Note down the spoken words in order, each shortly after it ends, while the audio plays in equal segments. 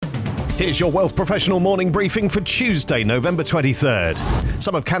Here's your Wealth Professional morning briefing for Tuesday, November 23rd.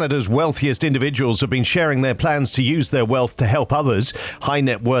 Some of Canada's wealthiest individuals have been sharing their plans to use their wealth to help others. High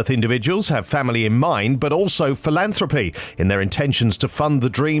net worth individuals have family in mind, but also philanthropy in their intentions to fund the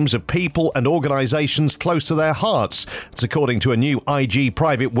dreams of people and organisations close to their hearts. It's according to a new IG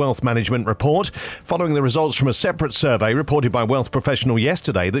Private Wealth Management report, following the results from a separate survey reported by Wealth Professional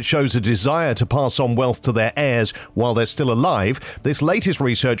yesterday that shows a desire to pass on wealth to their heirs while they're still alive. This latest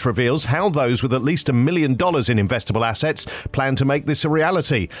research reveals how those with at least $1 million in investable assets plan to make this a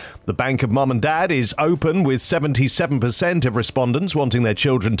reality. The bank of mum and dad is open, with 77% of respondents wanting their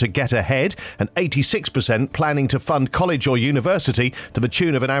children to get ahead and 86% planning to fund college or university to the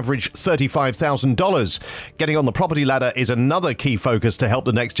tune of an average $35,000. Getting on the property ladder is another key focus to help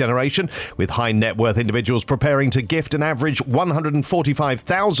the next generation, with high net worth individuals preparing to gift an average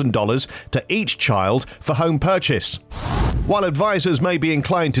 $145,000 to each child for home purchase. While advisors may be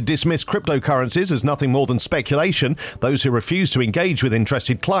inclined to dismiss cryptocurrencies as nothing more than speculation, those who refuse to engage with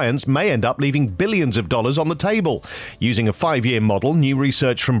interested clients may end up leaving billions of dollars on the table. Using a 5-year model, new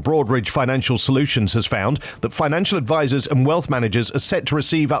research from Broadridge Financial Solutions has found that financial advisors and wealth managers are set to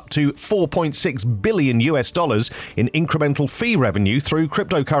receive up to $4.6 billion in incremental fee revenue through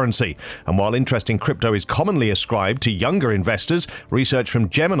cryptocurrency. And while interest in crypto is commonly ascribed to younger investors, research from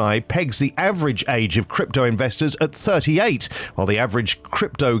Gemini pegs the average age of crypto investors at 38, while the average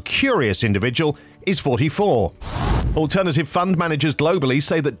crypto-curious individual is 44. Alternative fund managers globally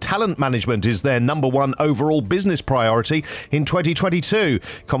say that talent management is their number one overall business priority in 2022.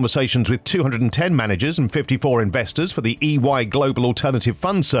 Conversations with 210 managers and 54 investors for the EY Global Alternative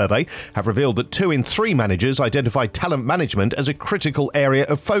Fund Survey have revealed that 2 in 3 managers identify talent management as a critical area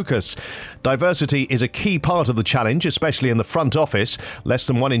of focus. Diversity is a key part of the challenge, especially in the front office. Less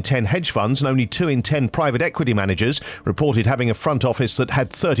than 1 in 10 hedge funds and only 2 in 10 private equity managers reported having a front office that had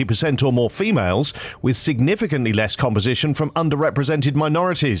 30% or more females, with significantly less composition from underrepresented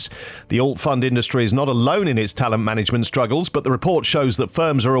minorities. The alt fund industry is not alone in its talent management struggles, but the report shows that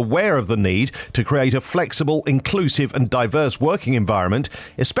firms are aware of the need to create a flexible, inclusive and diverse working environment,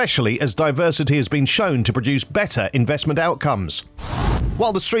 especially as diversity has been shown to produce better investment outcomes.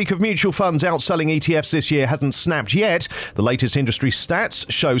 While the streak of mutual funds outselling ETFs this year hasn't snapped yet, the latest industry stats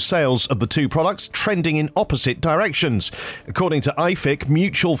show sales of the two products trending in opposite directions. According to IFIC,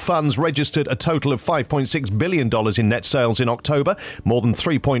 mutual funds registered a total of $5.6 billion in net sales in October, more than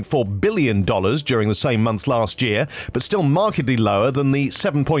 $3.4 billion during the same month last year, but still markedly lower than the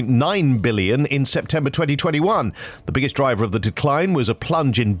 $7.9 billion in September 2021. The biggest driver of the decline was a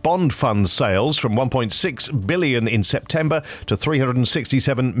plunge in bond fund sales from $1.6 billion in September to $367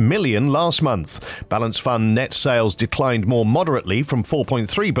 million last month. Balanced fund net sales declined more moderately from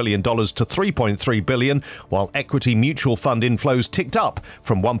 $4.3 billion to $3.3 billion, while equity mutual fund inflows ticked up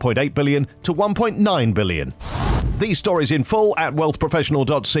from $1.8 billion to $1.9 billion. These stories in full at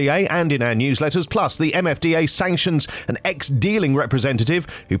WealthProfessional.ca and in our newsletters, plus the MFDA sanctions an ex-dealing representative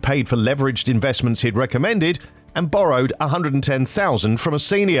who paid for leveraged investments he'd recommended and borrowed $110,000 from a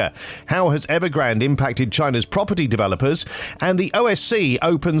senior. How has Evergrande impacted China's property developers? And the OSC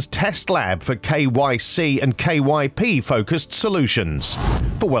opens test lab for KYC and KYP-focused solutions.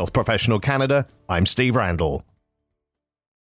 For Wealth Professional Canada, I'm Steve Randall.